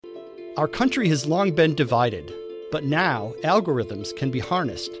Our country has long been divided, but now algorithms can be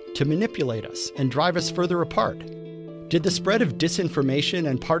harnessed to manipulate us and drive us further apart. Did the spread of disinformation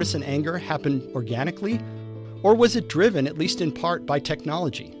and partisan anger happen organically, or was it driven, at least in part, by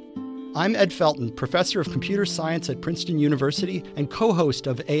technology? I'm Ed Felton, professor of computer science at Princeton University and co-host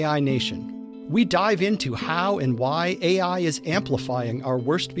of AI Nation. We dive into how and why AI is amplifying our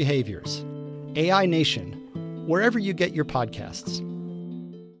worst behaviors. AI Nation, wherever you get your podcasts.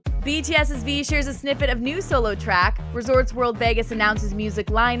 BTS's V shares a snippet of new solo track, Resorts World Vegas announces music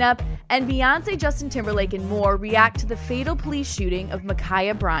lineup, and Beyonce, Justin Timberlake, and more react to the fatal police shooting of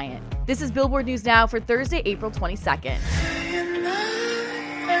Ma'Khia Bryant. This is Billboard News Now for Thursday, April 22nd.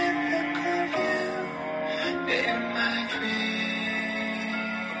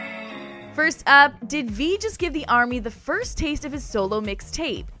 First up, did V just give the Army the first taste of his solo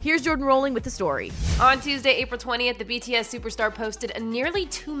mixtape? Here's Jordan Rolling with the story. On Tuesday, April 20th, the BTS superstar posted a nearly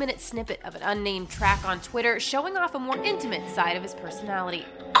 2-minute snippet of an unnamed track on Twitter, showing off a more intimate side of his personality.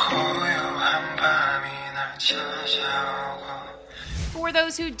 For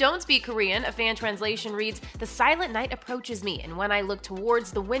those who don't speak Korean, a fan translation reads, "The silent night approaches me, and when I look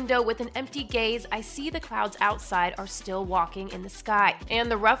towards the window with an empty gaze, I see the clouds outside are still walking in the sky.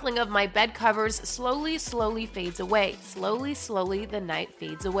 And the ruffling of my bed covers slowly fades away. Slowly, the night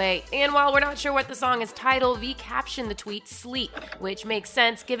fades away." And while we're not sure what the song is titled, V captioned the tweet "Sleep," which makes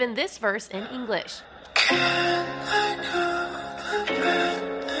sense given this verse in English. Can I go to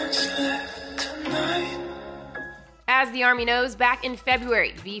bed and sleep tonight? As the Army knows, back in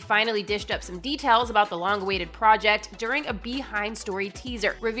February, V finally dished up some details about the long-awaited project during a behind story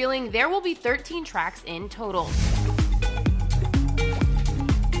teaser, revealing there will be 13 tracks in total.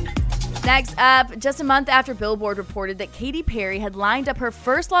 Next up, just a month after Billboard reported that Katy Perry had lined up her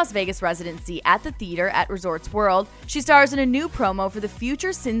first Las Vegas residency at the theater at Resorts World, she stars in a new promo for the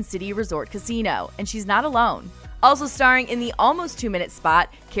future Sin City Resort Casino, and she's not alone. Also starring in the almost 2-minute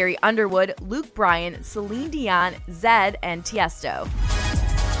spot, Carrie Underwood, Luke Bryant, Celine Dion, Zedd, and Tiesto.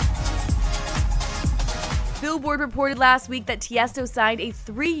 Billboard reported last week that Tiesto signed a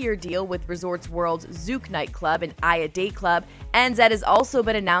 3-year deal with Resorts World's Zouk nightclub and Aya Day Club, and Zedd has also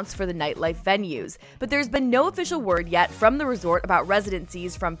been announced for the nightlife venues. But there's been no official word yet from the resort about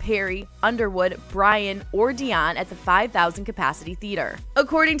residencies from Perry, Underwood, Bryan, or Dion at the 5,000 capacity theater.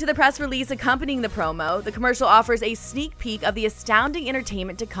 According to the press release accompanying the promo, the commercial offers a sneak peek of the astounding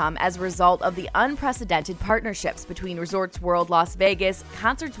entertainment to come as a result of the unprecedented partnerships between Resorts World Las Vegas,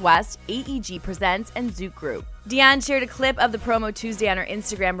 Concerts West, AEG Presents, and Zouk Group. Dion shared a clip of the promo Tuesday on her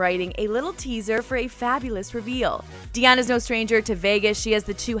Instagram, writing, "A little teaser for a fabulous reveal." Dion is no stranger to Vegas. She has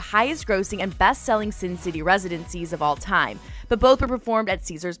the 2 highest-grossing and best-selling Sin City residencies of all time, but both were performed at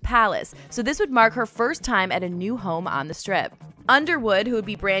Caesar's Palace, so this would mark her first time at a new home on the Strip. Underwood, who would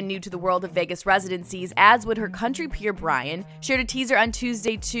be brand new to the world of Vegas residencies, as would her country peer Bryan, shared a teaser on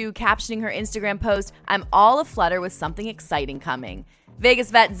Tuesday too, captioning her Instagram post, "I'm all aflutter with something exciting coming."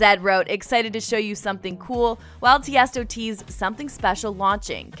 Vegas vet Zedd wrote, "Excited to show you something cool," while Tiesto teased something special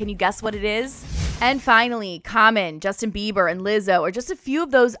launching. Can you guess what it is? And finally, Common, Justin Bieber, and Lizzo are just a few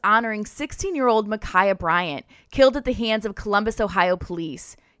of those honoring 16-year-old Ma'Khia Bryant, killed at the hands of Columbus, Ohio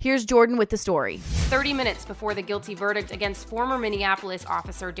police. Here's Jordan with the story. 30 minutes before the guilty verdict against former Minneapolis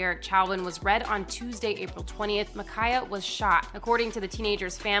officer Derek Chauvin was read on Tuesday, April 20th, Ma'Khia was shot. According to the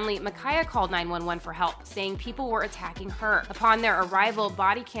teenager's family, Ma'Khia called 911 for help, saying people were attacking her. Upon their arrival,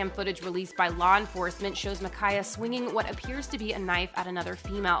 body cam footage released by law enforcement shows Ma'Khia swinging what appears to be a knife at another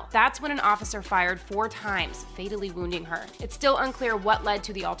female. That's when an officer fired 4 times, fatally wounding her. It's still unclear what led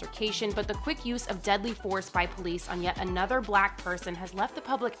to the altercation, but the quick use of deadly force by police on yet another black person has left the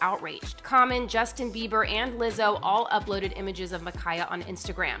public outraged. Common, Justin Bieber, and Lizzo all uploaded images of Ma'Khia on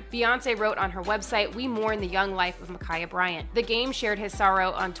Instagram. Beyonce wrote on her website, "We mourn the young life of Ma'Khia Bryant." The Game shared his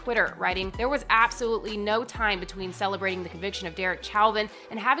sorrow on Twitter, writing, "There was absolutely no time between celebrating the conviction of Derek Chauvin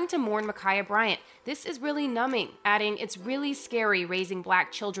and having to mourn Ma'Khia Bryant. This is really numbing," adding, "It's really scary raising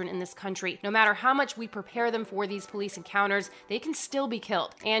black children in this country. No matter how much we prepare them for these police encounters, they can still be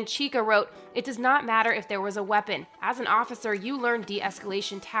killed." And Chica wrote, "It does not matter if there was a weapon. As an officer, you learn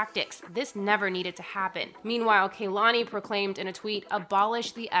de-escalation tactics. This never needed to happen." Meanwhile, Kehlani proclaimed in a tweet,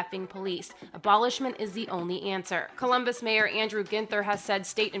 "Abolish the effing police. Abolishment is the only answer." Columbus Mayor Andrew Ginther has said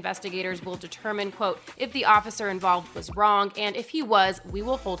state investigators will determine, quote, "if the officer involved was wrong, and if he was, we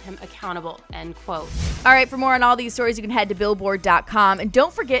will hold him accountable," end quote. All right, for more on all these stories, you can head to Billboard.com, and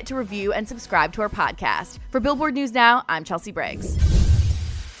don't forget to review and subscribe to our podcast. For Billboard News Now, I'm Chelsea Briggs.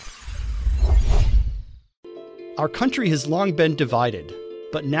 Our country has long been divided,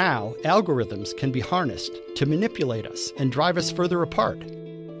 but now algorithms can be harnessed to manipulate us and drive us further apart.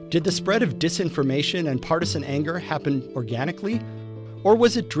 Did the spread of disinformation and partisan anger happen organically? Or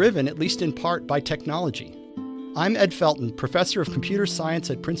was it driven, at least in part, by technology? I'm Ed Felton, professor of computer science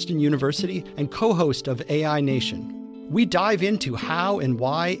at Princeton University and co-host of AI Nation. We dive into how and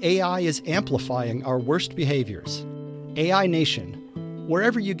why AI is amplifying our worst behaviors. AI Nation,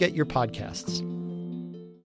 wherever you get your podcasts.